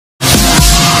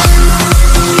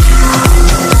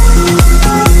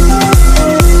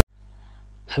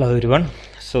Hello everyone.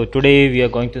 So today we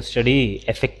are going to study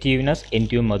effectiveness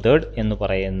NTU method എന്ന്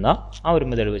പറയുന്ന ആ ഒരു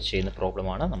മെത്തേഡ് വെച്ച് ചെയ്യുന്ന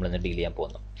പ്രോബ്ലമാണ് നമ്മൾ ഇന്ന് ഡീൽ ചെയ്യാൻ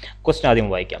പോകുന്നത്. ക്വസ്റ്റ്യൻ ആദ്യം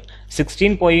വായിക്കാം.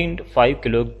 16.5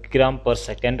 kilogram per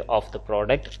second of the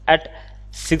product at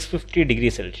 650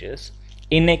 degrees Celsius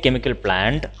in a chemical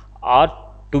plant are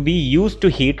to be used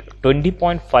to heat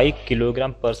 20.5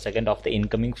 kilogram per second of the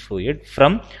incoming fluid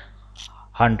from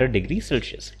 100 degrees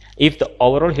Celsius. If the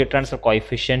overall heat transfer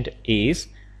coefficient is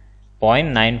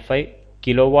 0.95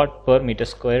 kilowatt per meter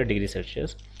square degree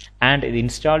Celsius and the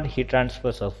installed heat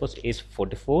transfer surface is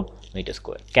 44 meter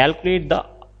square. Calculate the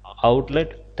outlet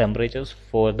temperatures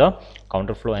for the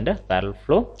counter flow and parallel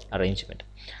flow arrangement.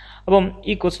 അപ്പം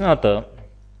ഈ ക്വസ്റ്റിനകത്ത്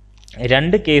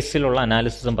രണ്ട് കേസിലുള്ള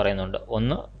അനാലിസിസും പറയുന്നുണ്ട്.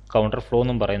 ഒന്ന് counter flow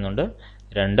എന്നും പറയുന്നുണ്ട്,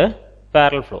 രണ്ട്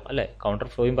parallel flow അല്ലേ. Counter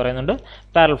ഫ്ലോയും പറയുന്നുണ്ട്,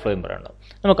 പാരലൽ ഫ്ലോയും പറയുന്നുണ്ട്.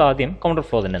 നമുക്ക് ആദ്യം കൗണ്ടർ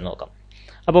ഫ്ലോ തന്നെ നോക്കാം.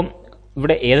 അപ്പം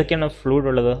ഇവിടെ ഏതൊക്കെയാണ് ഫ്ലൂയിഡ്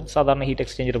ഉള്ളത്? സാധാരണ ഹീറ്റ്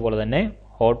എക്സ്ചേഞ്ചർ പോലെ തന്നെ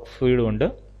ഹോട്ട് ഫ്ലൂയിഡും ഉണ്ട്,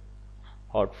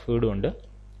 കോൾഡ് ഫ്ലൂയിഡും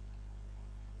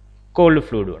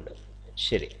ഉണ്ട്.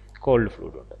 ശരി, കോൾഡ്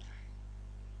ഫ്ലൂയിഡും ഉണ്ട്.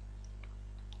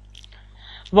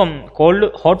 അപ്പം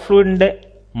ഹോട്ട് ഫ്ലൂയിഡിൻ്റെ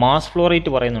മാസ് ഫ്ലോ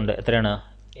റേറ്റ് പറയുന്നുണ്ട്. എത്രയാണ്?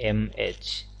 MH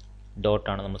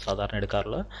ഡോട്ടാണ് നമ്മൾ സാധാരണ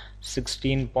എടുക്കാറുള്ളത്.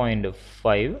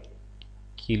 16.5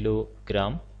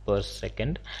 kilogram per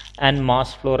second and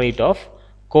mass flow rate of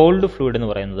called fluid എന്ന്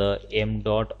പറയുന്നത് M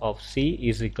dot of C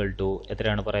is equal to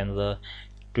എത്രയാണ് പറയുന്നത്?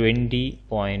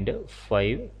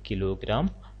 20.5 kilogram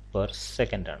per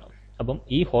second ആണ്. അപ്പം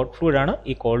ഈ ഹോട്ട് ഫ്ലൂയിഡാണ്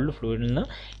ഈ കോൾഡ് ഫ്ലൂയിഡിൽ നിന്ന്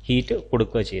ഹീറ്റ്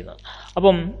കൊടുക്കുക ചെയ്യുന്നത്.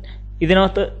 അപ്പം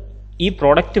ഇതിനകത്ത് ഈ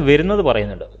പ്രോഡക്റ്റ് വരുന്നത്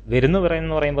പറയുന്നുണ്ട്.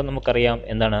 പറയുമ്പോൾ നമുക്കറിയാം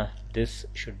എന്താണ്? ദിസ്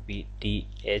ഷുഡ് ബി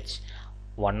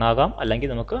TH1 ആകാം, അല്ലെങ്കിൽ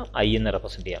നമുക്ക് I എന്ന്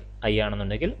റെപ്രസെൻറ്റ് ചെയ്യാം. I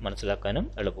ആണെന്നുണ്ടെങ്കിൽ മനസ്സിലാക്കാനും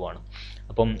എളുപ്പമാണ്.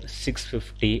 അപ്പം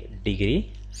 650 ഡിഗ്രി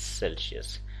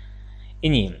സെൽഷ്യസ്.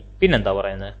 ഇനിയും പിന്നെന്താ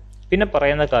പറയുന്നത്? പിന്നെ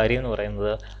പറയുന്ന കാര്യം എന്ന്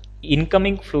പറയുന്നത്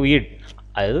ഇൻകമിങ് ഫ്ലൂയിഡ്,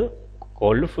 അതായത്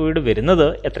കോൾഡ് ഫ്ലൂയിഡ് വരുന്നത്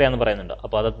എത്രയാണെന്ന് പറയുന്നുണ്ട്.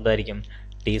 അപ്പോൾ അതെന്തായിരിക്കും?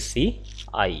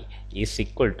 TCI is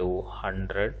equal to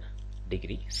 100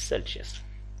 degree Celsius.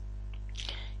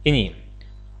 ഇനിയും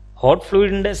ഹോട്ട്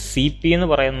ഫ്ലൂയിഡിൻ്റെ CP എന്ന്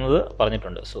പറയുന്നത്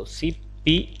പറഞ്ഞിട്ടുണ്ട്. സോ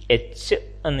CPH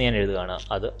എന്ന് ഞാൻ എഴുതുകയാണ്.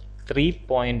 അത്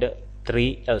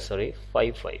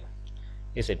 3.55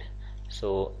 is it? So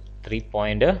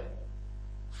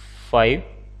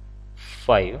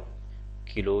 3.55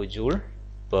 kilojoule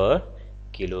per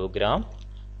kilogram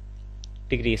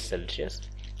degree Celsius.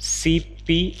 CP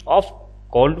of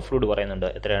cold fluid പറയുന്നുണ്ട്.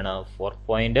 എത്രയാണ്?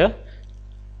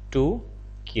 4.2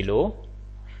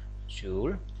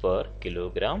 kilojoule per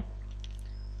kilogram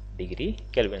degree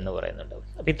kelvin എന്ന് പറയുന്നുണ്ട്.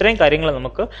 അപ്പോൾ ഇത്രയും കാര്യങ്ങൾ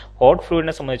നമുക്ക് ഹോട്ട്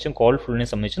ഫ്ലൂയിഡിനെ സംബന്ധിച്ചും കോൾഡ് ഫ്ലൂയിഡിനെ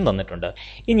സംബന്ധിച്ചും തന്നിട്ടുണ്ട്.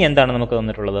 ഇനി എന്താണ് നമുക്ക്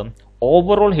തന്നിട്ടുള്ളത്?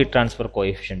 Overall heat transfer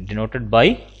coefficient denoted by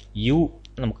U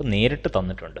നമുക്ക് നേരിട്ട്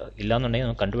തന്നിട്ടുണ്ട്. ഇല്ലാന്നുണ്ടെങ്കിൽ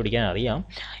നമുക്ക് കണ്ടുപിടിക്കാൻ അറിയാം,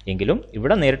 എങ്കിലും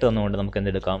ഇവിടെ നേരിട്ട് തന്നുകൊണ്ട് നമുക്ക്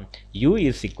എന്തെടുക്കാം? U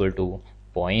is equal to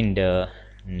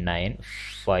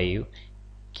 0.95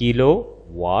 kilo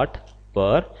watt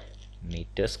per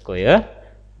metre square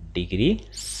degree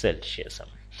Celsius.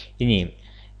 ഇനിയും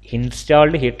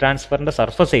ഇൻസ്റ്റാൾഡ് ഹീറ്റ് ട്രാൻസ്ഫറിൻ്റെ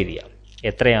സർഫസ് ഏരിയ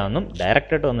എത്രയാണെന്നും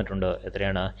ഡയറക്റ്റായിട്ട് തന്നിട്ടുണ്ട്.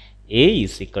 എത്രയാണ്? A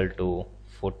is equal to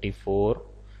 44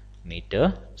 metre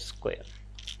square.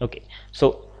 Okay, so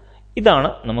ഇതാണ്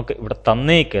നമുക്ക് ഇവിടെ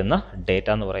തന്നേക്കുന്ന ഡേറ്റ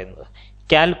എന്ന് പറയുന്നത്.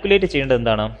 കാൽക്കുലേറ്റ് ചെയ്യേണ്ടത്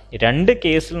എന്താണ്? രണ്ട്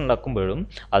കേസിൽ നടക്കുമ്പോഴും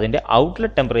അതിൻ്റെ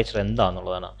ഔട്ട്ലെറ്റ് ടെമ്പറേച്ചർ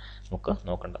എന്താണെന്നുള്ളതാണ് നമുക്ക്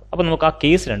നോക്കേണ്ടത്. അപ്പോൾ നമുക്ക് ആ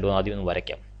കേസ് രണ്ടും ആദ്യം ഒന്ന്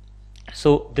വരയ്ക്കാം. So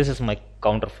this is my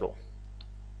counter flow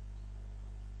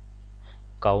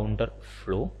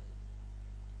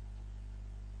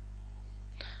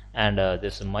and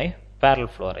this is my parallel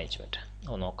flow arrangement.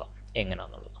 നോക്കാം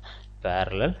എങ്ങനെയാണെന്നുള്ളത്.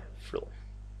 പാരലൽ ഫ്ലോ,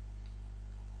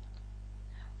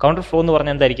 കൗണ്ടർ ഫ്ലോ എന്ന്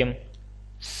പറഞ്ഞാൽ എന്തായിരിക്കും?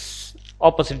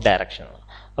 Opposite direction.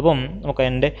 അപ്പം നമുക്ക്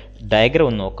അതിൻ്റെ ഡയഗ്രം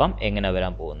ഒന്ന് നോക്കാം എങ്ങനെ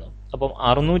വരാൻ പോകുന്നു. അപ്പം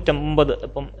 650,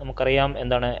 ഇപ്പം നമുക്കറിയാം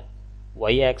എന്താണ്?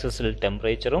 Y ആക്സിസിൽ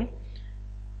ടെമ്പറേച്ചറും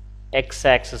X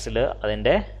ആക്സിസിൽ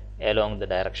അതിൻ്റെ എലോങ് ദ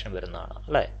ഡയറക്ഷൻ വരുന്നതാണ്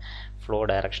അല്ലേ. ഫ്ലോ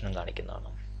ഡയറക്ഷനും കാണിക്കുന്നതാണ്.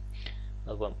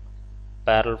 അപ്പം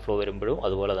പാരലൽ ഫ്ലോ വരുമ്പോഴും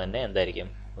അതുപോലെ തന്നെ എന്തായിരിക്കും?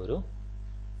 ഒരു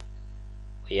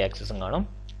Y ആക്സിസും കാണും,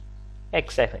 X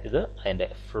ആക്സിസ് ഇത് അതിൻ്റെ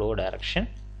ഫ്ലോ ഡയറക്ഷൻ,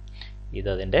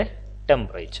 ഇതതിൻ്റെ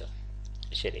ടെമ്പറേച്ചർ.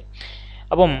 ശരി,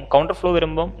 അപ്പം കൗണ്ടർ ഫ്ലോ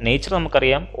വരുമ്പം നേച്ചർ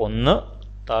നമുക്കറിയാം. ഒന്ന്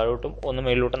താഴോട്ടും ഒന്ന്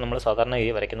മേളിലോട്ടും നമ്മൾ സാധാരണ ഈ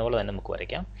വരയ്ക്കുന്ന പോലെ തന്നെ നമുക്ക്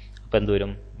വരയ്ക്കാം. അപ്പോൾ എന്ത്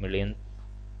വരും? മെളിയൻ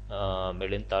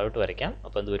താഴോട്ട് വരയ്ക്കാം.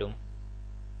 അപ്പോൾ എന്ത് വരും?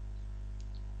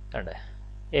 കണ്ടേ,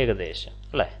 ഏകദേശം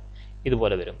അല്ലേ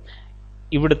ഇതുപോലെ വരും.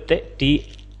 ഇവിടുത്തെ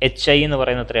THI എന്ന്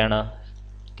പറയുന്നത് എത്രയാണ്?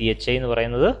 THI എന്ന്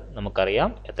പറയുന്നത് നമുക്കറിയാം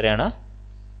എത്രയാണ്?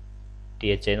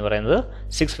 THI എന്ന് പറയുന്നത്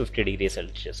 650 ഡിഗ്രി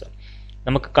സെൽഷ്യസ്.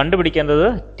 നമുക്ക് കണ്ടുപിടിക്കേണ്ടത്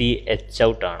TH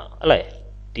ഔട്ടാണ് അല്ലേ.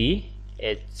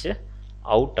 TH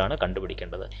ഔട്ടാണ്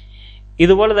കണ്ടുപിടിക്കേണ്ടത്.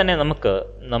 ഇതുപോലെ തന്നെ നമുക്ക്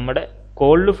നമ്മുടെ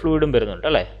കോൾഡ് ഫ്ലൂയിഡും വരുന്നുണ്ട്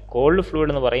അല്ലേ. കോൾഡ്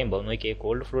ഫ്ലൂയിഡ് എന്ന് പറയുമ്പോൾ നോക്കിയേ,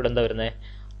 കോൾഡ് ഫ്ലൂയിഡ് എന്താ വരുന്നത്,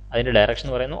 അതിൻ്റെ ഡയറക്ഷൻ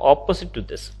എന്ന് പറയുന്നത് ഓപ്പോസിറ്റ് ടു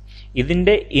ദിസ്.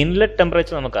 ഇതിൻ്റെ ഇൻലെറ്റ്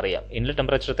ടെമ്പറേച്ചർ നമുക്കറിയാം. ഇൻലെറ്റ്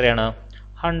ടെമ്പറേച്ചർ എത്രയാണ്?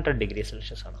 100 ഡിഗ്രി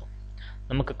സെൽഷ്യസ് ആണ്.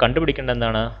 നമുക്ക് കണ്ടുപിടിക്കേണ്ട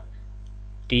എന്താണ്?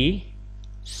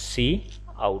 TC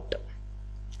out.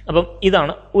 അപ്പം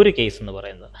ഇതാണ് ഒരു കേസ് എന്ന്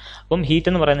പറയുന്നത്. അപ്പം ഹീറ്റ്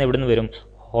എന്ന് പറയുന്നത് എവിടെ നിന്ന് വരും?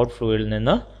 ഹോട്ട് ഫ്ലൂയിഡിൽ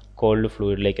നിന്ന് കോൾഡ്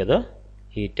ഫ്ലൂയിഡിലേക്ക് അത്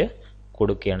ഹീറ്റ്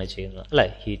കൊടുക്കുകയാണ് ചെയ്യുന്നത് അല്ലേ,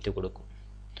 ഹീറ്റ് കൊടുക്കും.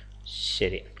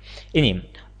 ശരി. ഇനിയും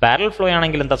പാരലൽ ഫ്ലോ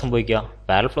ആണെങ്കിൽ എന്താ സംഭവിക്കുക?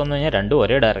 പാരലൽ ഫ്ലോ എന്ന് പറഞ്ഞാൽ രണ്ടും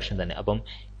ഒരേ ഡയറക്ഷൻ തന്നെ. അപ്പം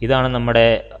ഇതാണ് നമ്മുടെ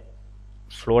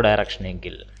ഫ്ലോ ഡയറക്ഷൻ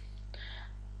എങ്കിൽ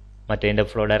മറ്റേതിൻ്റെ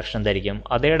ഫ്ലോ ഡയറക്ഷൻ എന്തായിരിക്കും?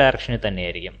 അതേ ഡയറക്ഷനിൽ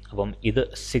തന്നെയായിരിക്കും. അപ്പം ഇത്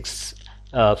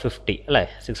 650 അല്ലേ,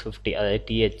 650 അതായത്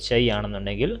THI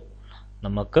ആണെന്നുണ്ടെങ്കിൽ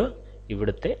നമുക്ക്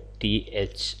ഇവിടുത്തെ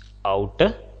TH ഔട്ട്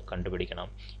കണ്ടുപിടിക്കണം.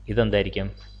 ഇതെന്തായിരിക്കും?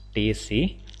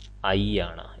 TCI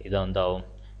ആണ്. ഇതെന്താവും?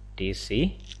 TC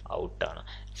ഔട്ടാണ്.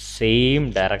 സെയിം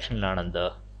ഡയറക്ഷനിലാണ് എന്ത്?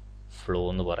 ഫ്ലോ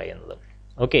എന്ന് പറയുന്നത്.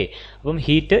 ഓക്കെ. അപ്പം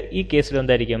ഹീറ്റ് ഈ കേസിൽ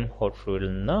എന്തായിരിക്കും? ഹോട്ട് ഫ്ലൂയിഡിൽ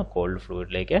നിന്ന് കോൾഡ്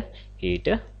ഫ്ലൂയിഡിലേക്ക്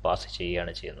ഹീറ്റ് പാസ്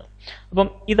ചെയ്യുകയാണ് ചെയ്യുന്നത്. അപ്പം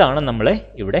ഇതാണ് നമ്മൾ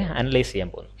ഇവിടെ അനലൈസ് ചെയ്യാൻ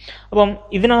പോകുന്നത്. അപ്പം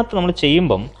ഇതിനകത്ത് നമ്മൾ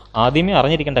ചെയ്യുമ്പം ആദ്യമേ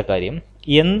അറിഞ്ഞിരിക്കേണ്ട കാര്യം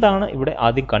എന്താണ് ഇവിടെ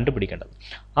ആദ്യം കണ്ടുപിടിക്കേണ്ടത്.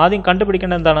 ആദ്യം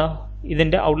കണ്ടുപിടിക്കേണ്ടത് എന്താണ്?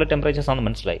 ഇതിൻ്റെ ഔട്ട്ലെറ്റ് ടെമ്പറേച്ചേഴ്സ് ആണെന്ന്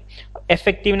മനസ്സിലായി.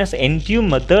 എഫക്റ്റീവ്നെസ് NTU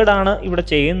മെത്തേഡാണ് ഇവിടെ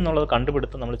ചെയ്യുന്നുള്ളത്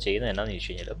കണ്ടുപിടുത്തം നമ്മൾ ചെയ്യുന്നത് എന്നാന്ന്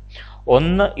ചോദിച്ചു കഴിഞ്ഞാൽ,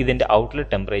 ഒന്ന് ഇതിൻ്റെ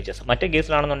ഔട്ട്ലെറ്റ് ടെമ്പറേച്ചേഴ്സ്. മറ്റേ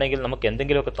കേസിലാണെന്നുണ്ടെങ്കിൽ നമുക്ക്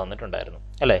എന്തെങ്കിലുമൊക്കെ തന്നിട്ടുണ്ടായിരുന്നു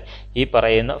അല്ലേ, ഈ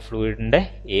പറയുന്ന ഫ്ലൂയിഡിൻ്റെ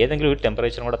ഏതെങ്കിലും ഒരു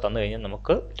ടെമ്പറേച്ചറും കൂടെ തന്നു കഴിഞ്ഞാൽ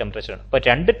നമുക്ക് ടെമ്പറേച്ചർ ഉണ്ട്. അപ്പോൾ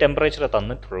 2 ടെമ്പറേച്ചർ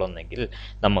തന്നിട്ടുള്ളതെങ്കിൽ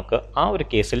നമുക്ക് ആ ഒരു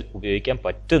കേസിൽ ഉപയോഗിക്കാൻ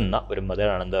പറ്റുന്ന ഒരു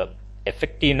മെത്തേഡാണെന്ത്?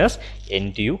 Effectiveness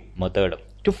NTU method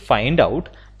to find out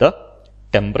the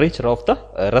temperature of the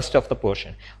rest of the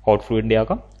portion. Hot ഫ്ലൂയിഡിൻ്റെ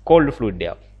ആകാം, കോൾഡ് ഫ്ലൂയിഡിൻ്റെ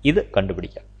ആകാം. ഇത്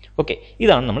കണ്ടുപിടിക്കാം. ഓക്കെ,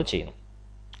 ഇതാണ് നമ്മൾ ചെയ്യുന്നത്.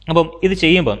 അപ്പം ഇത്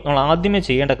ചെയ്യുമ്പോൾ നമ്മൾ ആദ്യമേ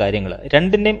ചെയ്യേണ്ട കാര്യങ്ങൾ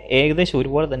രണ്ടിൻ്റെയും ഏകദേശം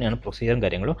ഒരുപോലെ തന്നെയാണ് പ്രൊസീജിയറും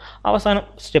കാര്യങ്ങളും. അവസാനം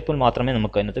സ്റ്റെപ്പിൽ മാത്രമേ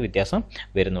നമുക്ക് അതിനകത്ത് വ്യത്യാസം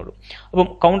വരുന്നുള്ളൂ. അപ്പം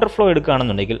കൗണ്ടർ ഫ്ലോ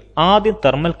എടുക്കുകയാണെന്നുണ്ടെങ്കിൽ ആദ്യം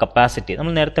തെർമൽ കപ്പാസിറ്റി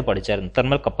നമ്മൾ നേരത്തെ പഠിച്ചായിരുന്നു.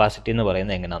 തെർമൽ കപ്പാസിറ്റി എന്ന്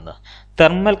പറയുന്നത് എങ്ങനെയാണെന്ന്?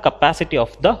 Thermal capacity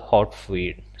of the hot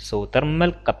fluid. So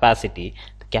thermal capacity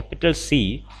capital C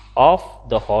of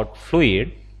the hot fluid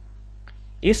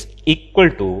is equal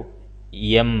to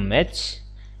mH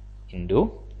into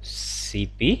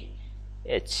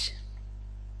CpH.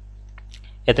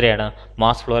 എത്രയാണ്?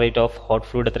 Mass flow rate of hot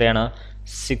fluid എത്രയാണ്?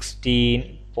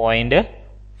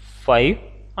 16.5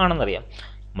 ആണെന്നറിയാം.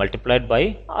 Multiplied by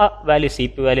ആ value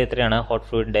CP value എത്രയാണ് hot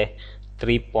ഫ്ലൂയിഡിൻ്റെ?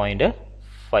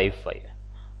 3.55.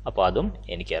 അപ്പോൾ അതും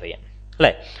എനിക്കറിയാം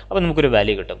അല്ലേ. അപ്പോൾ നമുക്കൊരു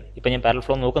വാല്യൂ കിട്ടും. ഇപ്പം ഞാൻ പാരലൽ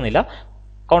ഫ്ലോ നോക്കുന്നില്ല,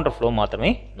 കൗണ്ടർ ഫ്ലോ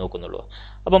മാത്രമേ നോക്കുന്നുള്ളൂ.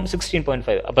 അപ്പം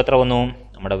 16.5 അപ്പോൾ എത്ര വന്നു?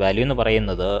 നമ്മുടെ വാല്യൂ എന്ന്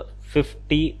പറയുന്നത്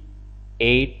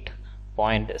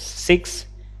 58.6.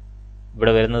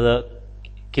 ഇവിടെ വരുന്നത്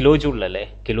കിലോ ജൂളിലല്ലേ.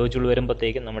 കിലോ ജൂൾ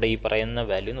വരുമ്പോഴത്തേക്കും നമ്മുടെ ഈ പറയുന്ന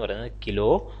വാല്യൂ എന്ന് പറയുന്നത് കിലോ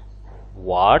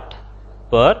വാട്ട്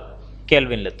പെർ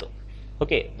കെൽവിനിലെത്തും.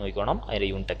 ഓക്കെ, നോക്കിക്കോണം അതിൻ്റെ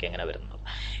യൂണിറ്റൊക്കെ എങ്ങനെ വരുന്നത്.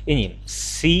 ഇനിയും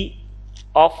സി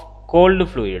ഓഫ് കോൾഡ്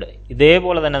ഫ്ലൂയിഡ്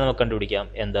ഇതേപോലെ തന്നെ നമുക്ക് കണ്ടുപിടിക്കാം.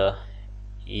 എന്ത്?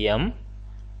 M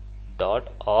dot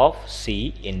of C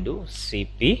into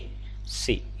CpC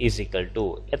is equal to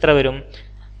എത്ര വരും?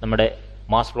 നമ്മുടെ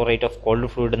mass flow rate of called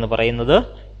fluid എന്ന് പറയുന്നത്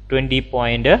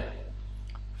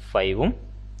 20.5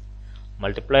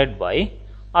 മൾട്ടിപ്ലൈഡ് ബൈ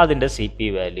അതിൻ്റെ CP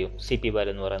വാല്യൂ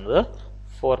എന്ന് പറയുന്നത്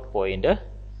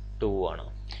 4.2 ആണ്.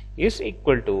 ഈസ്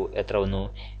ഈക്വൽ ടു എത്ര വന്നു?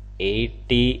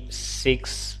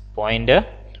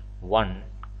 86.1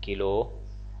 കിലോ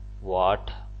വാട്ട്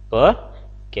പെർ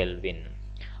കെൽവിൻ.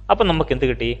 അപ്പം നമുക്ക് എന്ത്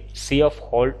കിട്ടി? സി ഓഫ്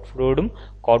ഹോട്ട് ഫ്ലൂയിഡും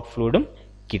കോൾഡ് ഫ്ലൂയിഡും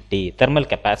കിട്ടി. തെർമൽ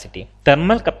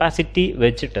കപ്പാസിറ്റി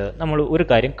വെച്ചിട്ട് നമ്മൾ ഒരു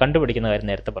കാര്യം കണ്ടുപിടിക്കുന്ന കാര്യം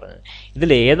നേരത്തെ പറഞ്ഞത്, ഇതിൽ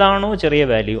ഏതാണോ ചെറിയ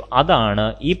വാല്യൂ അതാണ്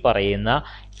ഈ പറയുന്ന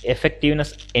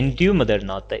എഫക്റ്റീവ്നെസ് NTU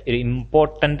മെത്തേഡിനകത്ത് ഒരു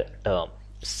ഇമ്പോർട്ടൻ്റ് ടേം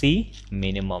സി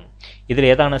മിനിമം. ഇതിൽ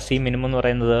ഏതാണ് സി മിനിമം എന്ന്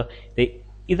പറയുന്നത്?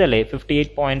 ഇതല്ലേ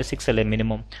 58.6 അല്ലേ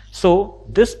minimum. So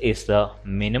this is the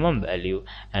minimum value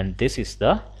and this is the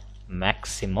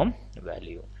maximum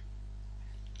value.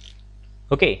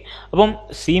 Okay, അപ്പം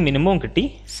സി മിനിമവും കിട്ടി,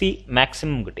 സി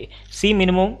മാക്സിമം കിട്ടി. സി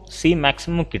മിനിമവും സി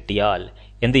മാക്സിമം കിട്ടിയാൽ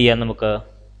എന്ത് ചെയ്യാം?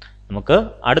 നമുക്ക്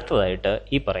അടുത്തതായിട്ട്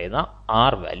ഈ പറയുന്ന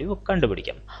ആർ വാല്യൂ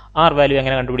കണ്ടുപിടിക്കാം. ആർ വാല്യൂ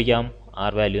എങ്ങനെ കണ്ടുപിടിക്കാം?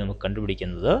 ആർ വാല്യൂ നമുക്ക്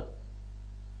കണ്ടുപിടിക്കുന്നത്,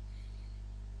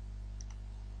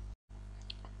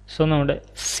 സോ നമ്മുടെ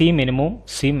സി മിനിമവും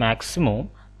സി മാക്സിമവും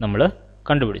നമ്മൾ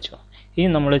കണ്ടുപിടിച്ചു. ഇനി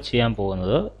നമ്മൾ ചെയ്യാൻ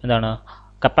പോകുന്നത് എന്താണ്?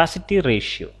 Capacity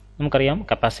ratio. നമുക്കറിയാം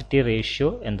കപ്പാസിറ്റി റേഷ്യോ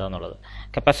എന്താണെന്നുള്ളത്.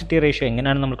 കപ്പാസിറ്റി റേഷ്യോ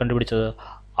എങ്ങനെയാണ് നമ്മൾ കണ്ടുപിടിച്ചത്?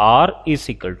 R is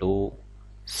equal to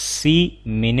C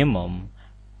minimum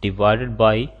divided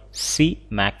by C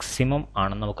maximum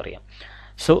ആണെന്ന് നമുക്കറിയാം.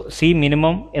 സോ സി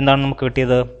മിനിമം എന്താണ് നമുക്ക്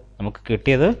കിട്ടിയത്? നമുക്ക്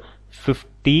കിട്ടിയത്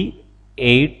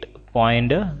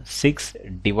 58.6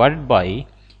 ഡിവൈഡഡ് ബൈ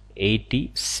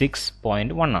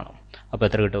 86.1 ആണ്. അപ്പോൾ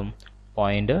എത്ര കിട്ടും?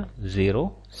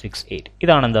 0.068.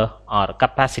 ഇതാണെന്ത് R,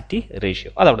 കപ്പാസിറ്റി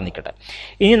റേഷ്യോ. അതവിടെ നിൽക്കട്ടെ.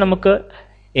 ഇനി നമുക്ക്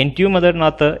NTU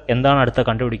മെത്തേഡിനകത്ത് എന്താണ് അടുത്ത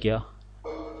കണ്ടുപിടിക്കുക?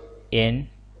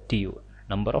 NTU,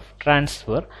 number of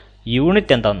transfer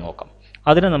unit എന്താണെന്ന് നോക്കാം.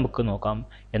 അതിന് നമുക്ക് നോക്കാം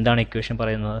എന്താണ് ഇക്വേഷൻ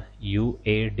പറയുന്നത്?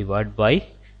 UA divide by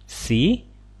C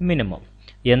minimum.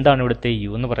 എന്താണ് ഇവിടുത്തെ U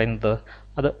എന്ന് പറയുന്നത്?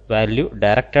 അത് വാല്യൂ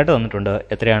ഡയറക്റ്റായിട്ട് തന്നിട്ടുണ്ട്.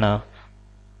 എത്രയാണ്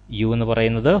U എന്ന്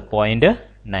പറയുന്നത്?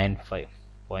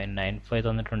 0.95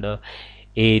 തന്നിട്ടുണ്ട്.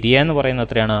 ഏരിയ എന്ന് പറയുന്നത്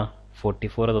എത്രയാണ്?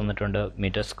 44 തന്നിട്ടുണ്ട്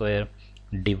metre square.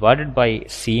 Divided by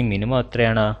C minimum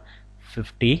എത്രയാണ്?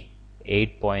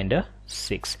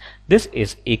 58.6. This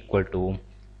is equal to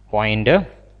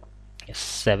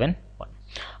 0.71.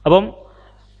 അപ്പം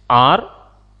R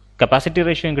കപ്പാസിറ്റി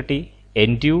റേഷ്യോയും കിട്ടി,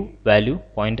 NTU വാല്യൂ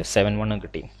 0.71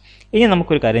 കിട്ടി. ഇനി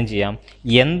നമുക്കൊരു കാര്യം ചെയ്യാം.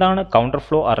 എന്താണ് കൗണ്ടർ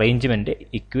ഫ്ലോ അറേഞ്ച്മെൻറ്റ്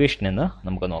ഇക്വേഷൻ എന്ന്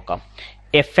നമുക്ക് നോക്കാം.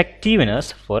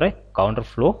 Effectiveness four A counter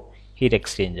flow heat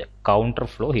exchanger.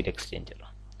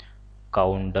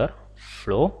 Counter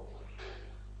flow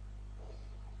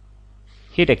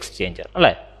heat exchanger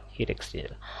അല്ലേ? Heat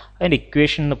exchanger. അതിൻ്റെ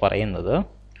ഇക്വേഷൻ എന്ന് പറയുന്നത്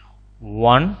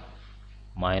 1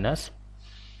 minus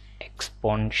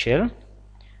exponential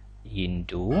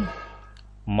into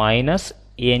minus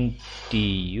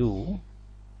NTU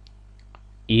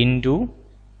into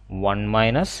 1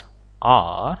 minus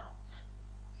R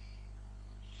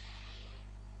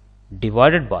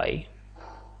divided by,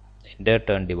 entire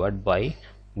term divided by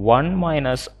 1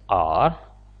 minus R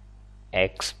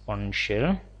exponential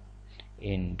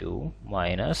into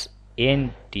minus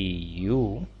NTU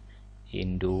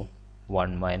into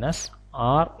 1 minus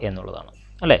R എന്നുള്ളതാണ്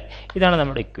അല്ലേ? ഇതാണ്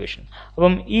നമ്മുടെ equation.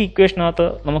 അപ്പം ഈ ഇക്വേഷനകത്ത്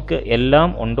നമുക്ക് എല്ലാം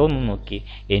ഉണ്ടോ എന്ന് നോക്കി.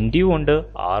 NTU ഉണ്ട്,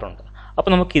 R ഉണ്ട്.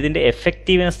 അപ്പോൾ നമുക്ക് ഇതിൻ്റെ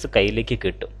എഫക്റ്റീവ്നെസ് കയ്യിലേക്ക്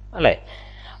കിട്ടും അല്ലേ?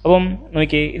 അപ്പം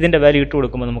നോക്കി ഇതിൻ്റെ വാല്യൂ ഇട്ട്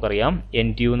കൊടുക്കുമ്പോൾ നമുക്കറിയാം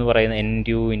NTU എന്ന് പറയുന്ന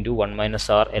NTU ഇൻറ്റു 1 മൈനസ്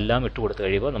R എല്ലാം ഇട്ട് കൊടുത്ത്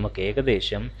കഴിയുമ്പോൾ നമുക്ക്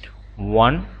ഏകദേശം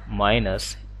 1 minus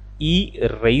E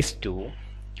raise to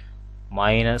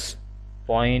minus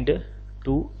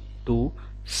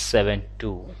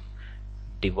 0.2272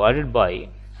 divided by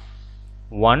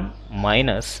 1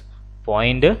 minus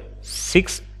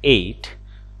 0.68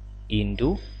 into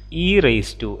E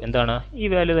raise to എന്താണ്? ഈ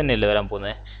വാല്യൂ തന്നെയല്ലേ വരാൻ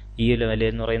പോകുന്നത്? ഈ വാല്യൂ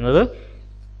എന്ന് പറയുന്നത്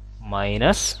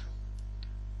minus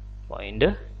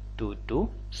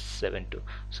 0.2272.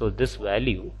 So this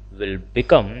value will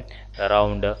become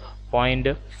around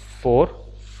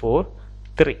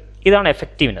 0.443. ഇതാണ്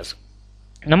എഫക്റ്റീവ്നെസ്.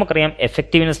 നമുക്കറിയാം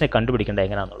എഫക്റ്റീവ്നെസ്സിനെ കണ്ടുപിടിക്കേണ്ടത്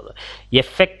എങ്ങനെയാണെന്നുള്ളത്.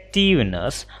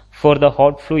 Effectiveness for the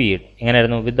hot fluid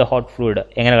എങ്ങനെയായിരുന്നു? വിത്ത് ദ ഹോട്ട് ഫ്ലൂയിഡ്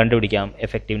എങ്ങനെ കണ്ടുപിടിക്കാം?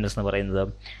 എഫക്റ്റീവ്നെസ് എന്ന് പറയുന്നത്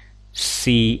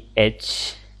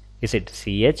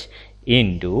CH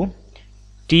into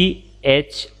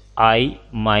THI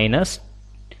minus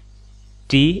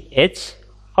TH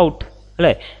out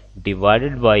അല്ലേ?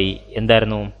 ഡിവൈഡഡ് ബൈ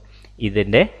എന്തായിരുന്നു?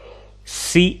 ഇതിൻ്റെ C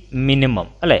മിനിമം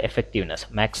അല്ലേ? എഫക്റ്റീവ്നെസ്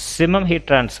മാക്സിമം ഹീറ്റ്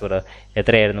ട്രാൻസ്ഫർ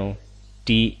എത്രയായിരുന്നു?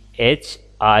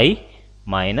 THI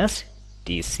മൈനസ്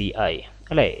TCI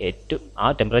അല്ലേ? ഏറ്റവും ആ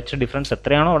ടെമ്പറേച്ചർ ഡിഫറൻസ്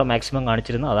എത്രയാണോ അവിടെ മാക്സിമം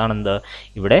കാണിച്ചിരുന്നത് അതാണെന്ത്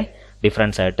ഇവിടെ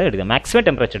ഡിഫറൻസ് ആയിട്ട് എടുക്കുക. മാക്സിമം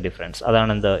ടെമ്പറേച്ചർ ഡിഫറൻസ്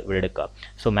അതാണെന്ത് ഇവിടെ എടുക്കുക.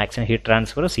 So maximum heat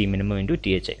transfer C minimum into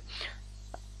THI.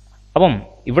 അപ്പം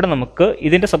ഇവിടെ നമുക്ക്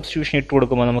ഇതിൻ്റെ സബ്സ്റ്റിറ്റ്യൂഷൻ ഇട്ട്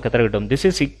കൊടുക്കുമ്പോൾ നമുക്ക് എത്ര കിട്ടും? This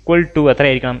is equal to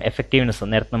എത്രയായിരിക്കണം? Effectiveness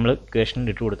നേരത്തെ നമ്മൾ ഇക്വേഷനിൽ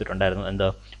ഇട്ട് കൊടുത്തിട്ടുണ്ടായിരുന്നു എന്ത്?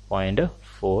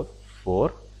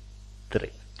 0.443.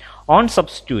 On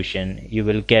substitution you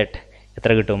will get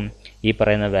എത്ര കിട്ടും? ഈ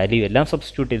പറയുന്ന വാല്യൂ എല്ലാം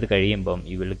സബ്സ്റ്റിറ്റ്യൂട്ട് ചെയ്ത് കഴിയുമ്പം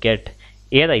യു വിൽ ഗെറ്റ്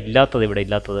ഏതാ ഇല്ലാത്തത്? ഇവിടെ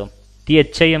ഇല്ലാത്തത്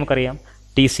THI നമുക്കറിയാം,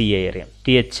 TCI അറിയാം,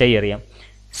 THI അറിയാം,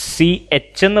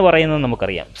 CH എന്ന് പറയുന്നത്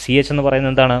നമുക്കറിയാം. CH എന്ന്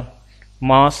പറയുന്നത് എന്താണ്?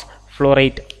 മാസ് ഫ്ലോ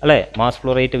റേറ്റ് അല്ലേ? മാസ്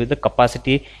ഫ്ലോ റേറ്റ് വിത്ത്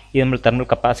കപ്പാസിറ്റി. ഇത് നമ്മൾ thermal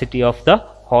capacity of the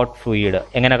hot fluid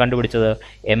എങ്ങനെ കണ്ടുപിടിച്ചത്?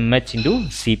 MH ഇൻറ്റു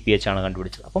CPH ആണ്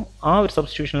കണ്ടുപിടിച്ചത്. അപ്പം ആ ഒരു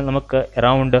സബ്സ്റ്റിറ്റ്യൂഷനിൽ നമുക്ക്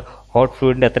അറൗണ്ട് ഹോട്ട്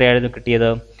ഫ്ലൂയിഡിൻ്റെ എത്രയായിരുന്നു കിട്ടിയത്?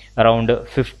 അറൗണ്ട്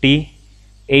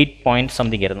 58 പോയിൻറ്റ്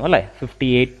സംതിങ് ആയിരുന്നു അല്ലേ?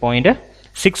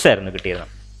 58.6 ആയിരുന്നു കിട്ടിയത്.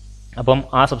 അപ്പം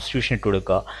ആ സബ്സ്റ്റിറ്റ്യൂഷൻ ഇട്ട്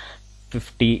കൊടുക്കുക.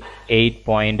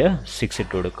 58.6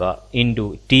 ഇട്ട് കൊടുക്കുക ഇൻറ്റു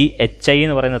THI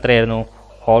എന്ന് പറയുന്നത് എത്രയായിരുന്നു?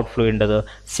 ഹോട്ട് ഫ്ലൂയിഡിൻ്റെത്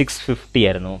 650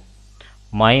 ആയിരുന്നു.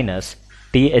 മൈനസ്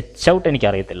TH ഔട്ട്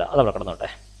എനിക്കറിയത്തില്ല, അതവിടെ കിടന്നോട്ടെ.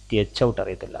 TH ഔട്ട്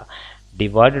അറിയത്തില്ല.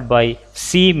 Divided by C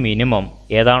minimum.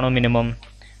 ഏതാണോ മിനിമം?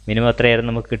 മിനിമം എത്രയായിരുന്നു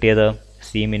നമുക്ക് കിട്ടിയത്? C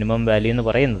മിനിമം വാല്യൂ എന്ന്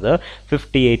പറയുന്നത്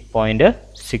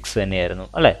 58.6 തന്നെയായിരുന്നു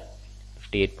അല്ലേ?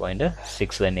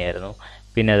 58.6 തന്നെയായിരുന്നു.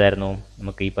 പിന്നെ ഏതായിരുന്നു?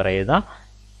 നമുക്ക് ഈ പറയുന്ന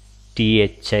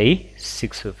THI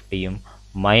 650യും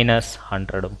മൈനസ്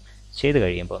 100ഉം ചെയ്ത്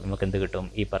കഴിയുമ്പോൾ നമുക്ക് എന്ത് കിട്ടും?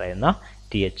 ഈ പറയുന്ന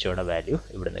THOയുടെ വാല്യൂ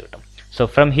ഇവിടുന്ന് കിട്ടും. So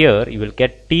from here you will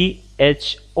get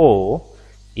THO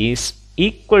is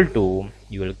equal to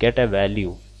you will get A value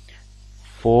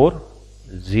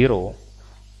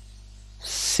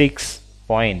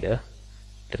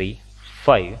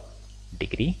 406.35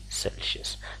 degree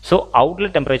Celsius. So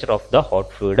outlet temperature of the hot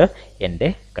fluid എൻ്റെ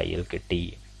കയ്യിൽ കിട്ടി.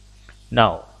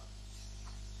 നൗ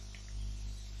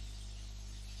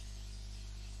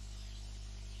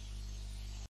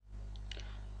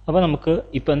അപ്പോൾ നമുക്ക്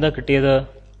ഇപ്പോൾ എന്താ കിട്ടിയത്?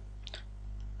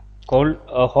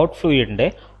 ഹോട്ട് ഫ്ലൂയിഡിൻ്റെ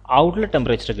ഔട്ട്ലെറ്റ്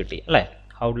ടെമ്പറേച്ചർ കിട്ടി അല്ലേ?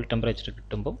 ഔട്ട്ലെറ്റ് ടെമ്പറേച്ചർ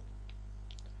കിട്ടുമ്പം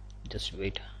ജസ്റ്റ്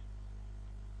വെയിറ്റ്,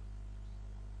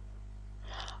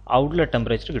 ഔട്ട്ലെറ്റ്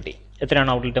ടെമ്പറേച്ചർ കിട്ടി. എത്രയാണ്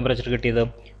ഔട്ട്ലെറ്റ് ടെമ്പറേച്ചർ കിട്ടിയത്?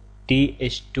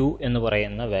 TH2 എന്ന്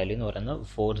പറയുന്ന വാല്യൂ എന്ന് പറയുന്നത്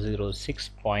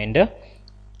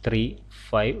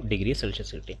 406.35 ഡിഗ്രി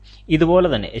സെൽഷ്യസ് കിട്ടി. ഇതുപോലെ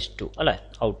തന്നെ H2 അല്ലേ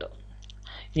ഔട്ട്.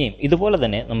 ഇനിയും ഇതുപോലെ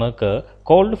തന്നെ നമുക്ക്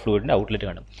കോൾഡ് ഫ്ലൂയിഡിൻ്റെ ഔട്ട്ലെറ്റ്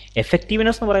കാണും.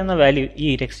 എഫക്റ്റീവ്നെസ് എന്ന് പറയുന്ന വാല്യൂ ഈ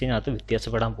ടെക്സ്റ്റിനകത്ത്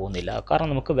വ്യത്യാസപ്പെടാൻ പോകുന്നില്ല. കാരണം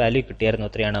നമുക്ക് വാല്യൂ കിട്ടിയായിരുന്നു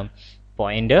എത്രയാണ്?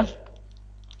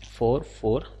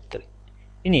 0.443.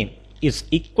 ഇനിയും ഈസ്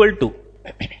ഈക്വൽ ടു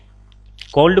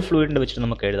കോൾഡ് ഫ്ലൂയിഡിൻ്റെ വെച്ചിട്ട്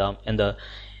നമുക്ക് എഴുതാം എന്താ?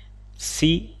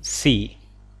 CC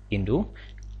into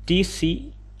TC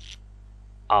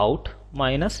out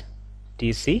minus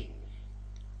TC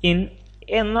in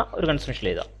എന്ന ഒരു കൺസെപ്ഷനിൽ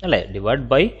എഴുതാം അല്ലേ? Divide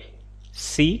by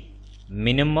C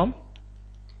minimum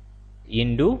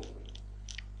into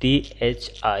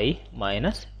THI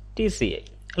minus TCI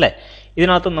അല്ലേ?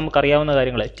 ഇതിനകത്ത് നമുക്കറിയാവുന്ന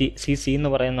കാര്യങ്ങൾ CC എന്ന്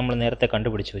പറയുന്നത് നമ്മൾ നേരത്തെ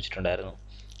കണ്ടുപിടിച്ച് വെച്ചിട്ടുണ്ടായിരുന്നു.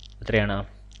 എത്രയാണ്?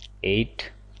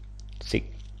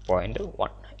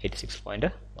 86.1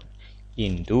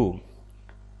 ഇൻറ്റു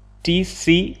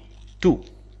TC2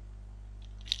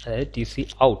 അതായത് TC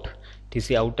ഔട്ട്. TC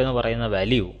ഔട്ട് എന്ന് പറയുന്ന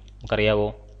വാല്യൂ നമുക്കറിയാവോ?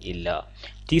 ഇല്ല.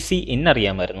 TC ഇൻ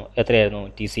അറിയാമായിരുന്നു. എത്രയായിരുന്നു?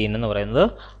 TC ഇൻ എന്ന് പറയുന്നത്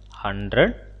 100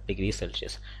 degree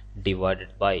Celsius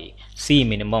divided by C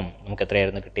minimum നമുക്ക്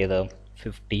എത്രയായിരുന്നു കിട്ടിയത്?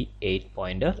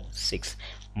 58.6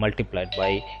 മൾട്ടിപ്ലൈഡ്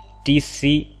ബൈ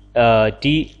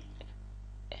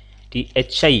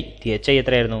THI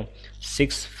എത്രയായിരുന്നു?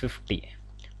 650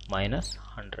 minus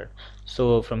 100. So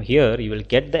from here you will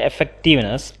get the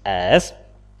effectiveness as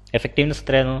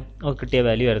എത്രയായിരുന്നു നമുക്ക് കിട്ടിയ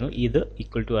വാല്യൂ ആയിരുന്നു ഇത്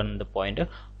ഈക്വൽ ടു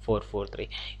 0.443.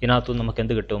 ഇതിനകത്തു നമുക്ക്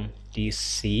എന്ത് കിട്ടും?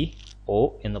 TCO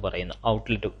എന്ന് പറയുന്ന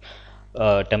outlet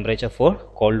temperature four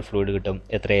called fluid കിട്ടും.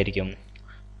 എത്രയായിരിക്കും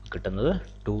കിട്ടുന്നത്?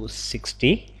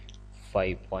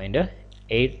 265.8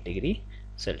 ഡിഗ്രി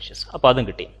സെൽഷ്യസ്. അപ്പോൾ അതും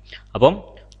കിട്ടി. അപ്പം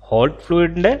ഹോട്ട്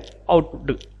ഫ്ലൂയിഡിൻ്റെ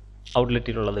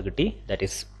ഔട്ട്ലെറ്റിലുള്ളത് കിട്ടി. That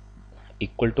is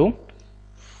equal to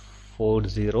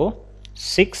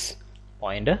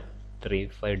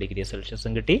 406.35 degree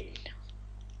സെൽഷ്യസും കിട്ടി.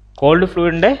 കോൾഡ്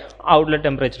ഫ്ലൂയിഡിൻ്റെ ഔട്ട്ലെറ്റ്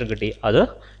ടെമ്പറേച്ചർ കിട്ടി. അത്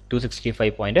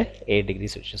 265.8 ഡിഗ്രി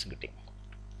സെൽഷ്യസും കിട്ടി.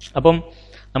 അപ്പം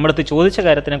നമ്മുടെ അടുത്ത് ചോദിച്ച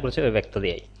കാര്യത്തിനെക്കുറിച്ച്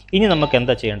വ്യക്തതയായി. ഇനി നമുക്ക്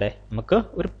എന്താ ചെയ്യേണ്ടത്? നമുക്ക്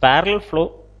ഒരു പാരലൽ ഫ്ലോ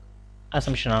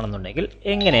അസംഷൻ ആണെന്നുണ്ടെങ്കിൽ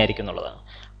എങ്ങനെയായിരിക്കും എന്നുള്ളതാണ്.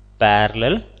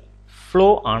 പാരലൽ ഫ്ലോ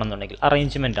ആണെന്നുണ്ടെങ്കിൽ,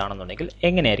 അറേഞ്ച്മെൻ്റ് ആണെന്നുണ്ടെങ്കിൽ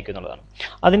എങ്ങനെയായിരിക്കും എന്നുള്ളതാണ്.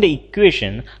 അതിൻ്റെ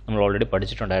ഇക്വേഷൻ നമ്മൾ already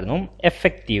പഠിച്ചിട്ടുണ്ടായിരുന്നു.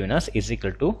 Effectiveness is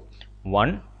equal to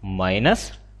 1 minus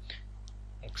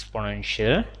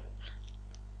exponential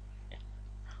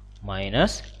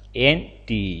minus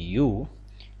NTU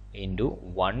into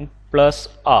 1 plus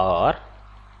R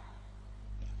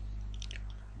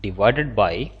divided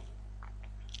by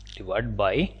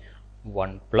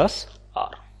 1 plus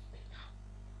R.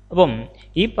 അപ്പം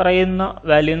ഈ പറയുന്ന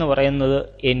വാല്യൂ എന്ന് പറയുന്നത്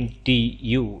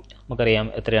NTU നമുക്കറിയാം.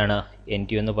 എത്രയാണ്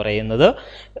NTU എന്ന് പറയുന്നത്?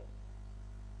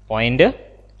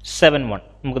 0.71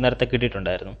 നമുക്ക് നേരത്തെ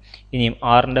കിട്ടിയിട്ടുണ്ടായിരുന്നു. ഇനിയും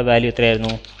ആറിൻ്റെ വാല്യൂ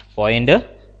എത്രയായിരുന്നു?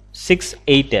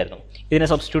 0.68 ആയിരുന്നു. ഇതിനെ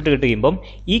സബ്സ്റ്റിറ്റ്യൂട്ട് കിട്ടുകയുമ്പം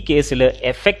ഈ കേസിൽ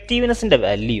എഫക്റ്റീവ്നെസ്സിൻ്റെ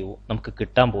വാല്യൂ നമുക്ക്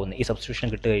കിട്ടാൻ പോകുന്നത്, ഈ സബ്സ്റ്റിറ്റ്യൂഷൻ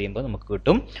കിട്ടുക കഴിയുമ്പോൾ നമുക്ക്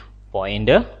കിട്ടും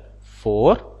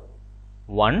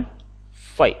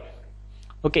 0.415.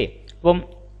 ഓക്കെ, അപ്പം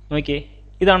നോക്കിയേ,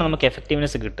 ഇതാണ് നമുക്ക്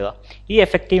എഫക്റ്റീവ്നെസ് കിട്ടുക. ഈ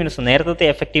എഫക്റ്റീവ്നെസ്, നേരത്തെ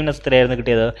എഫക്റ്റീവ്നെസ് എത്രയായിരുന്നു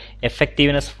കിട്ടിയത്?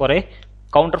 Effectiveness four A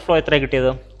counter flow എത്രയാണ്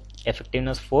കിട്ടിയത്?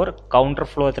 എഫക്റ്റീവ്നെസ് ഫോർ കൗണ്ടർ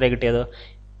ഫ്ലോ എത്രയാണ് കിട്ടിയത്?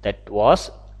 That was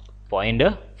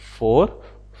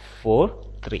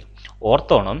 0.443.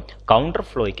 ഓർത്തോണം, കൗണ്ടർ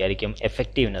ഫ്ലോയ്ക്കായിരിക്കും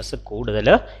എഫക്റ്റീവ്നെസ് കൂടുതൽ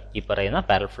ഈ പറയുന്ന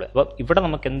പാരലൽ ഫ്ലോ. അപ്പോൾ ഇവിടെ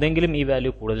നമുക്ക് എന്തെങ്കിലും ഈ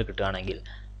വാല്യൂ കൂടുതൽ കിട്ടുകയാണെങ്കിൽ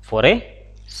ഫോർ എ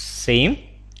സെയിം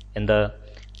എന്താ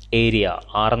ഏരിയ,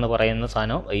 ആർ എന്ന് പറയുന്ന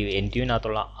സാധനം ഈ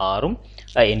NTUവിനകത്തുള്ള ആറും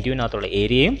NTUവിനകത്തുള്ള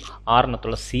ഏരിയയും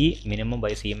ആറിനകത്തുള്ള C മിനിമം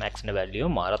ബൈ C മാക്സിൻ്റെ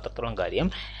വാല്യൂവും മാറാത്തത്തോളം കാര്യം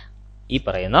ഈ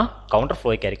പറയുന്ന കൗണ്ടർ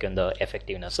ഫ്ലോയ്ക്കായിരിക്കും എന്താ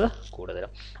എഫക്റ്റീവ്നെസ് കൂടുതൽ.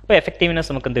 അപ്പോൾ എഫക്റ്റീവ്നെസ്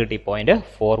നമുക്ക് എന്ത് കിട്ടി?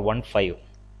 0.415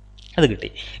 അത് കിട്ടി.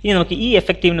 ഇനി നമുക്ക് ഈ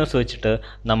എഫക്റ്റീവ്നെസ് വെച്ചിട്ട്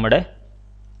നമ്മുടെ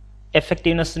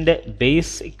എഫക്റ്റീവ്നെസ്സിൻ്റെ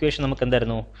ബേസ് ഇക്വേഷൻ നമുക്ക്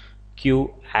എന്തായിരുന്നു? Q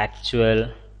actual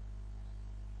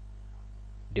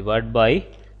divide by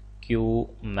Q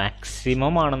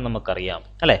maximum ആണെന്ന് നമുക്കറിയാം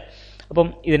അല്ലേ? അപ്പം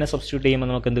ഇതിനെ സബ്സ്റ്റിറ്റ്യൂട്ട് ചെയ്യുമ്പോൾ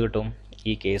നമുക്ക് എന്ത് കിട്ടും?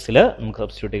 ഈ കേസിൽ നമുക്ക്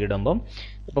സബ്സ്റ്റിറ്റ്യൂട്ട് ഇടുമ്പം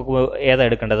ഇപ്പോൾ ഏതാ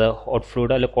എടുക്കേണ്ടത്? ഹോട്ട്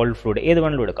ഫ്ലൂയിഡ് അല്ല കോൾഡ് ഫ്ലൂയിഡ്, ഏത്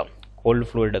വേണമെങ്കിലും എടുക്കാം. കോൾഡ്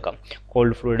ഫ്ലൂയിഡ് എടുക്കാം.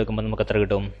 കോൾഡ് ഫ്ലൂയിഡ് എടുക്കുമ്പോൾ നമുക്ക് എത്ര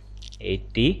കിട്ടും?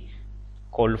 80.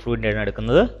 കോൾഡ് ഫ്ലൂയിഡിൻ്റെ ആണ്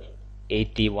എടുക്കുന്നത്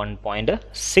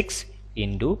 81.6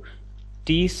 ഇൻറ്റു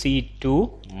TC2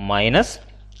 മൈനസ്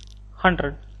 100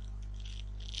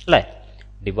 അല്ലേ,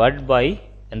 ഡിവൈഡ് ബൈ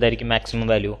എന്തായിരിക്കും മാക്സിമം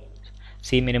വാല്യൂ?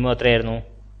 സി മിനിമം എത്രയായിരുന്നു?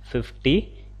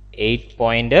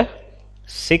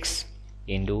 58.6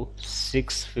 into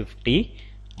 650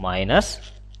 minus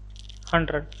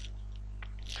 100.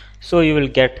 So you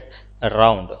will get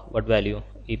around what value?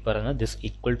 ഈ പറയുന്നത് ദിസ്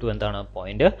ഈക്വൽ ടു എന്താണ്?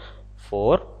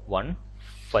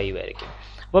 0.415 ആയിരിക്കും.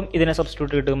 അപ്പം ഇതിനെ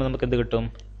സബ്സ്റ്റിറ്റ്യൂട്ട് കിട്ടുമ്പോൾ നമുക്ക് എന്ത് കിട്ടും?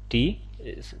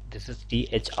 this is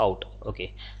TH out. Okay,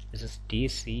 this is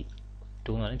TC2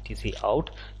 TC out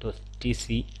to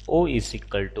TCO is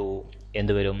equal to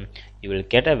എന്ത് വരും? You will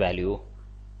get a value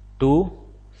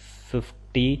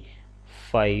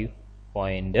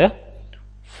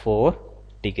 255.4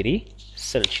 degree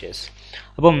Celsius.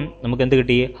 അപ്പം നമുക്ക് എന്ത്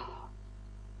കിട്ടി?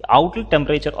 ഔട്ട്ലെറ്റ്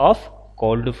ടെമ്പറേച്ചർ ഓഫ്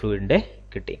കോൾഡ് ഫ്ലൂയിഡിൻ്റെ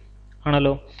കിട്ടി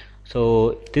ആണല്ലോ. So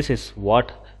this is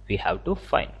what we have to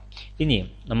find. ഇനിയും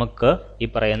നമുക്ക് ഈ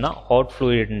പറയുന്ന ഹോട്ട്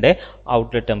ഫ്ലൂയിഡിൻ്റെ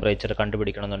ഔട്ട്ലെറ്റ് ടെമ്പറേച്ചർ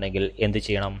കണ്ടുപിടിക്കണമെന്നുണ്ടെങ്കിൽ എന്ത്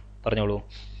ചെയ്യണം? പറഞ്ഞോളൂ.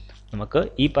 നമുക്ക്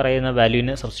ഈ പറയുന്ന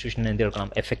വാല്യൂവിന് സബ്സ്റ്റിറ്റ്യൂഷൻ എന്ത് എടുക്കണം?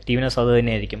 എഫക്റ്റീവ്നെസ് അത്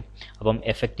തന്നെയായിരിക്കും. അപ്പം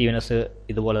എഫക്റ്റീവ്നെസ്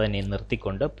ഇതുപോലെ തന്നെ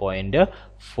നിർത്തിക്കൊണ്ട്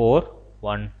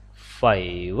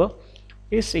 0.415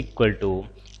 ഈസ് ഈക്വൽ ടു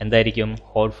എന്തായിരിക്കും?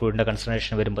 ഹോട്ട് ഫ്ലൂയിഡിൻ്റെ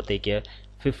കൺസെൻട്രേഷൻ വരുമ്പോഴത്തേക്ക്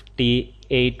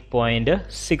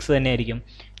 58.6 തന്നെയായിരിക്കും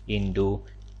ഇൻറ്റു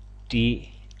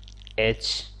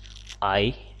THI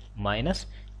മൈനസ്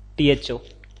THO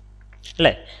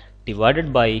അല്ലേ,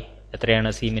 ഡിവൈഡഡ് ബൈ എത്രയാണ്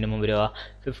സി മിനിമം വരിക?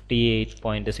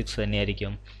 58.6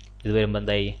 തന്നെയായിരിക്കും. ഇത് വരുമ്പോൾ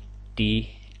എന്തായി?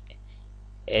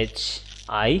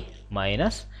 THI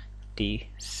minus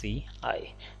TCI.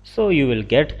 So you will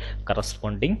get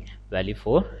corresponding value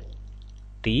four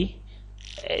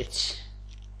TH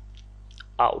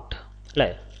out അല്ലേ,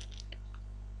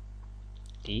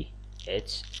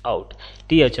 TH ഔട്ട്.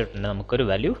 TH ഔട്ടിൻ്റെ നമുക്കൊരു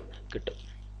വാല്യൂ കിട്ടും.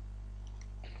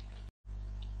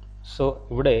 സോ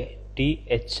ഇവിടെ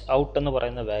TH ഔട്ട് എന്ന്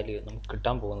പറയുന്ന വാല്യൂ നമുക്ക്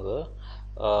കിട്ടാൻ പോകുന്നത്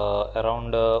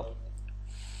അറൗണ്ട്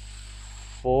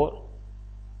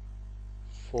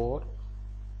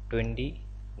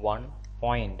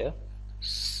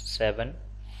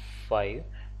 421.75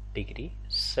 ഡിഗ്രി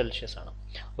സെൽഷ്യസ് ആണ്.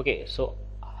 Okay, so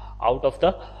out of the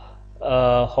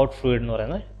hot fluid എന്ന്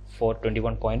പറയുന്നത്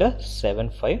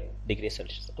 421.75 ഡിഗ്രി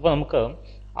സെൽഷ്യസ്. അപ്പോൾ നമുക്ക്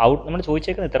നമ്മൾ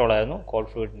ചോദിച്ചേക്കുന്ന ഇത്ര ഉള്ളായിരുന്നു കോൾഡ്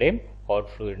ഫ്ലൂയിഡിൻ്റെയും ഹോട്ട്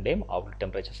ഫ്ലൂയിഡിൻ്റെയും ഔട്ട്ലെറ്റ്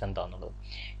ടെമ്പറേച്ചേഴ്സ് എന്താണെന്നുള്ളത്.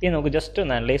 ഇനി നമുക്ക് ജസ്റ്റ്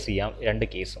ഒന്ന് അനലൈസ് ചെയ്യാം രണ്ട്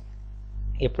കേസും.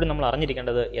 എപ്പോഴും നമ്മൾ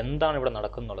അറിഞ്ഞിരിക്കേണ്ടത് എന്താണ് ഇവിടെ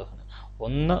നടക്കുന്നുള്ളതാണ്.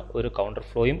 ഒന്ന് ഒരു കൗണ്ടർ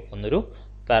ഫ്ലോയും ഒന്നൊരു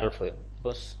പാരലൽ ഫ്ലോയും.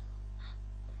 ബസ്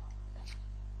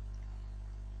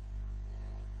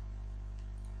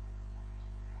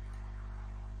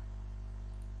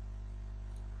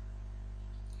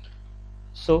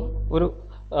സോ ഒരു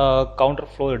കൗണ്ടർ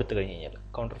ഫ്ലോ എടുത്തു കഴിഞ്ഞ് കഴിഞ്ഞാൽ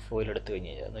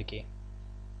നോക്കി,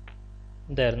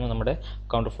 ഇതായിരുന്നു നമ്മുടെ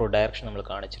കൗണ്ടർ ഫ്ലോ ഡയറക്ഷൻ നമ്മൾ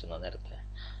കാണിച്ചിരുന്നത് നേരത്തെ.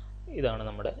 ഇതാണ്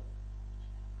നമ്മുടെ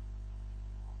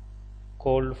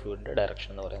കോൾഡ് ഫ്ലൂയിഡിൻ്റെ ഡയറക്ഷൻ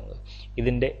എന്ന് പറയുന്നത്.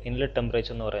 ഇതിൻ്റെ ഇൻലെറ്റ്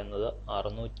ടെമ്പറേച്ചർ എന്ന് പറയുന്നത്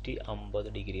 650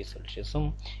 ഡിഗ്രി സെൽഷ്യസും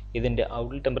ഇതിൻ്റെ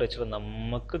ഔട്ട്ലെറ്റ് ടെമ്പറേച്ചർ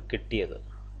നമുക്ക് കിട്ടിയത്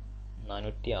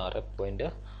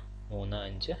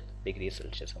 406.35 ഡിഗ്രി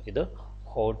സെൽഷ്യസും. ഇത്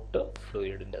ഹോട്ട്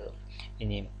ഫ്ലൂയിഡിൻ്റെത്.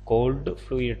 ഇനിയും കോൾഡ്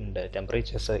ഫ്ലൂയിഡിൻ്റെ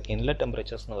ടെമ്പറേച്ചേഴ്സ്, ഇൻലെറ്റ്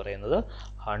ടെമ്പറേച്ചേഴ്സ് എന്ന് പറയുന്നത്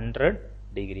 100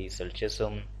 ഡിഗ്രി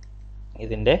സെൽഷ്യസും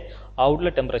ഇതിൻ്റെ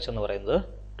ഔട്ട്ലെറ്റ് ടെമ്പറേച്ചർ എന്ന് പറയുന്നത്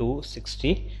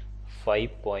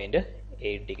 265.8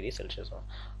 ഡിഗ്രി സെൽഷ്യസുമാണ്.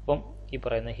 അപ്പം ഈ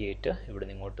പറയുന്ന ഹീറ്റ് ഇവിടെ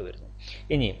നിന്ന് ഇങ്ങോട്ട് വരുന്നു.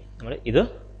 ഇനിയും നമ്മൾ ഇത്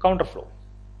കൗണ്ടർ ഫ്ലോ.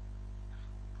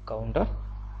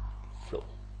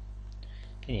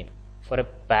 ഇനിയും four A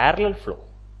parallel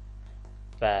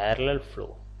flow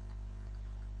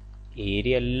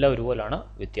area എല്ലാം ഒരുപോലാണ്,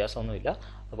 വ്യത്യാസമൊന്നുമില്ല.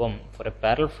 അപ്പം ഫോർ എ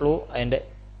പാരലൽ ഫ്ലോ അതിൻ്റെ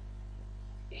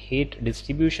ഹീറ്റ്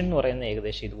ഡിസ്ട്രിബ്യൂഷൻ എന്ന് പറയുന്നത്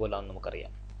ഏകദേശം ഇതുപോലാണെന്ന്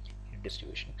നമുക്കറിയാം, ഹീറ്റ്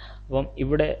ഡിസ്ട്രിബ്യൂഷൻ. അപ്പം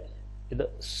ഇവിടെ ഇത്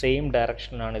സെയിം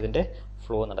ഡയറക്ഷനിലാണ് ഇതിൻ്റെ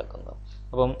ഫ്ലോ നടക്കുന്നത്.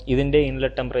 അപ്പം ഇതിൻ്റെ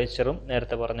ഇൻലെറ്റ് ടെമ്പറേച്ചറും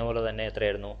നേരത്തെ പറഞ്ഞ പോലെ തന്നെ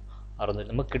എത്രയായിരുന്നു? 600.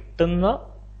 നമുക്ക് കിട്ടുന്ന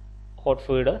ഹോട്ട്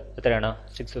ഫ്ലൂയിഡ് എത്രയാണ്?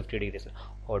 650 ഡിഗ്രി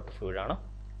ഹോട്ട് ഫ്ലൂയിഡാണ്.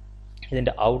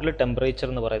 ഇതിൻ്റെ ഔട്ട്ലെറ്റ് ടെമ്പറേച്ചർ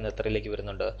എന്ന് പറയുന്നത് എത്രയിലേക്ക്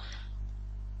വരുന്നുണ്ട്?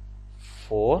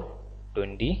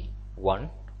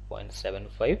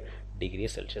 421.75 ഡിഗ്രി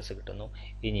സെൽഷ്യസ് കിട്ടുന്നു.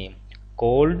 ഇനിയും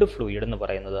കോൾഡ് ഫ്ലൂയിഡ് എന്ന്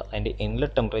പറയുന്നത് അതിൻ്റെ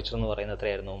ഇൻലെറ്റ് ടെമ്പറേച്ചർ എന്ന് പറയുന്നത്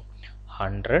എത്രയായിരുന്നു?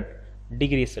 100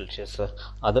 ഡിഗ്രി സെൽഷ്യസ്.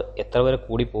 അത് എത്ര വരെ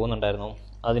കൂടി പോകുന്നുണ്ടായിരുന്നു?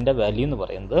 അതിൻ്റെ വാല്യൂ എന്ന്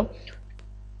പറയുന്നത്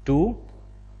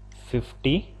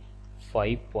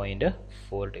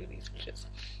 255.4 ഡിഗ്രി സെൽഷ്യസ്.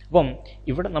 അപ്പം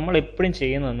ഇവിടെ നമ്മൾ എപ്പോഴും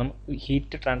ചെയ്യുന്നത്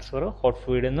ഹീറ്റ് ട്രാൻസ്ഫർ ഹോട്ട്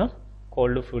ഫ്ലൂയിഡിൽ നിന്ന്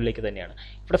കോൾഡ് ഫ്ലൂയിഡിലേക്ക് തന്നെയാണ്.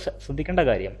 ഇവിടെ ശ്രദ്ധിക്കേണ്ട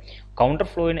കാര്യം, കൗണ്ടർ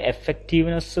ഫ്ലോയിന്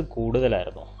എഫക്റ്റീവ്നെസ്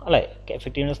കൂടുതലായിരുന്നു അല്ലേ?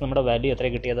 എഫക്റ്റീവ്നെസ് നമ്മുടെ വാല്യൂ എത്ര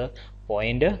കിട്ടിയത്?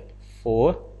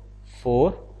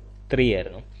 0.443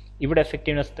 ആയിരുന്നു. ഇവിടെ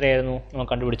എഫക്റ്റീവ്നെസ് എത്രയായിരുന്നു നമ്മൾ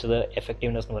കണ്ടുപിടിച്ചത്?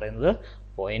 എഫക്റ്റീവ്നെസ് എന്ന് പറയുന്നത്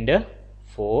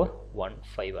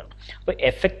 0.415 ആണ്. അപ്പോൾ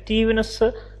എഫക്റ്റീവ്നെസ്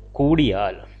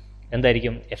കൂടിയാൽ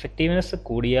എന്തായിരിക്കും? എഫക്റ്റീവ്നെസ്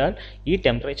കൂടിയാൽ ഈ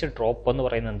ടെമ്പറേച്ചർ ഡ്രോപ്പ് എന്ന്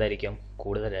പറയുന്നത് എന്തായിരിക്കും?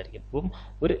 കൂടുതലായിരിക്കും. അപ്പം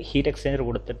ഒരു ഹീറ്റ് എക്സ്ചേഞ്ചർ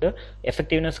കൊടുത്തിട്ട്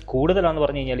എഫക്റ്റീവ്നെസ് കൂടുതലാണെന്ന്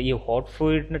പറഞ്ഞു കഴിഞ്ഞാൽ ഈ ഹോട്ട്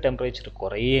ഫ്ലൂയിഡിൻ്റെ ടെമ്പറേച്ചർ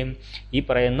കുറയുകയും ഈ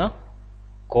പറയുന്ന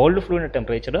കോൾഡ് ഫ്ലൂയിഡിൻ്റെ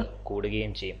ടെമ്പറേച്ചർ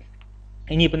കൂടുകയും ചെയ്യും.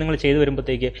 ഇനിയിപ്പോൾ നിങ്ങൾ ചെയ്തു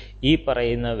വരുമ്പോഴത്തേക്ക് ഈ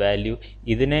പറയുന്ന വാല്യൂ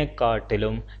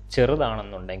ഇതിനെക്കാട്ടിലും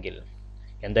ചെറുതാണെന്നുണ്ടെങ്കിൽ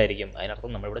എന്തായിരിക്കും?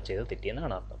 അതിനർത്ഥം നമ്മളിവിടെ ചെയ്ത്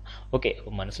തെറ്റിയെന്നാണ് അർത്ഥം. ഓക്കെ,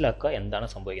 അപ്പോൾ മനസ്സിലാക്കുക എന്താണ്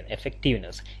സംഭവിക്കുന്നത്.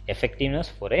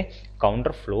 Effectiveness four A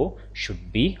counter flow should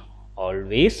be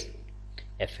always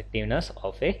effectiveness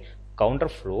of A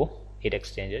counter flow heat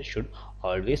exchanger should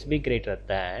always be greater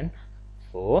than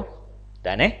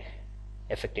A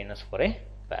effectiveness four A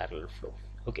parallel flow.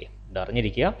 Okay,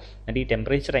 ഇതറിഞ്ഞിരിക്കുക. എന്നിട്ട് ഈ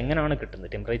ടെമ്പറേച്ചർ എങ്ങനെയാണ് കിട്ടുന്നത്,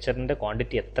 ടെമ്പറേച്ചറിൻ്റെ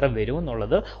ക്വാണ്ടിറ്റി എത്ര വരും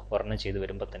എന്നുള്ളത് ഒരെണ്ണം ചെയ്ത്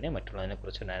വരുമ്പോൾ തന്നെ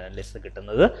മറ്റുള്ളതിനെക്കുറിച്ച് ഒരു അനാലിസിസ്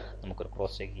കിട്ടുന്നത് നമുക്കൊരു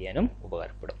ക്രോസ് ചെക്ക് ചെയ്യാനും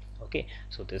ഉപകാരപ്പെടും. Okay,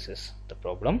 so this is the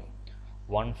problem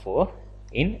 1-4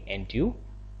 in NTU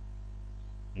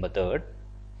method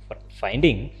for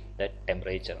finding the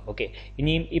temperature. Okay,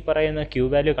 ഇനിയും ഈ പറയുന്ന ക്യൂ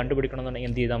വാല്യൂ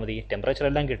കണ്ടുപിടിക്കണമെന്നുണ്ടെങ്കിൽ എന്ത് ചെയ്താൽ മതി? ടെമ്പറേച്ചർ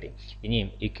എല്ലാം കിട്ടി.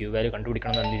 ഇനിയും ഈ ക്യൂ വാല്യൂ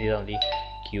കണ്ടുപിടിക്കണമെന്ന് എന്ത് ചെയ്താൽ മതി?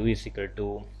 Q is equal to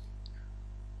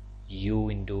U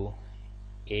into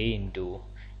A into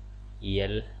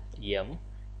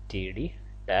LMTD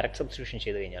direct substitution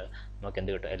ചെയ്ത് കഴിഞ്ഞാൽ നമുക്ക്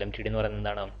എന്ത് കിട്ടും? LMTD എന്ന് പറയുന്നത്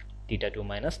എന്താണ്? θ2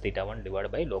 മൈനസ് θ1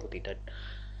 ഡിവൈഡ് ബൈ ലോഗ്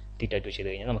θ2 ചെയ്ത്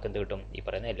കഴിഞ്ഞാൽ നമുക്ക് എന്ത് കിട്ടും? ഈ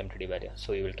പറയുന്ന LMTD value. So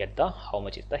you will get the how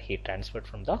much is the heat transferred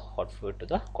from the hot fluid to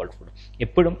the called fluid.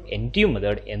 എപ്പോഴും NTU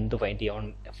മെത്തേഡ് എന്ത്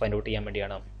ഫൈൻഡ് ഔട്ട് ചെയ്യാൻ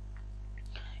വേണ്ടിയാണ്?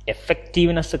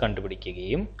 എഫക്റ്റീവ്നെസ്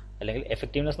കണ്ടുപിടിക്കുകയും, അല്ലെങ്കിൽ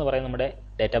എഫക്റ്റീവ്നെസ് എന്ന് പറയുന്നത് നമ്മുടെ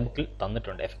ഡേറ്റാ ബുക്കിൽ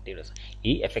തന്നിട്ടുണ്ട് എഫക്റ്റീവ്നെസ്.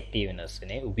 ഈ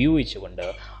എഫക്റ്റീവ്നെസ്സിനെ ഉപയോഗിച്ചുകൊണ്ട്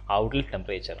ഔട്ട്ലെറ്റ്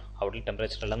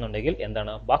ടെമ്പറേച്ചർ അല്ലെന്നുണ്ടെങ്കിൽ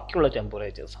എന്താണ് ബാക്കിയുള്ള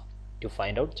ടെമ്പറേച്ചേഴ്സ് ടു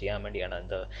ഫൈൻഡ് ഔട്ട് ചെയ്യാൻ വേണ്ടിയാണ്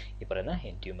എന്ത് ഈ പറയുന്ന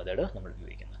NTU മെത്തേഡ് നമ്മൾ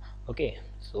ഉപയോഗിക്കുന്നത്. Okay,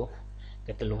 so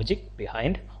get the logic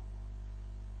behind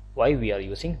why we are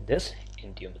using this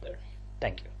NTU method.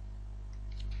 Thank you.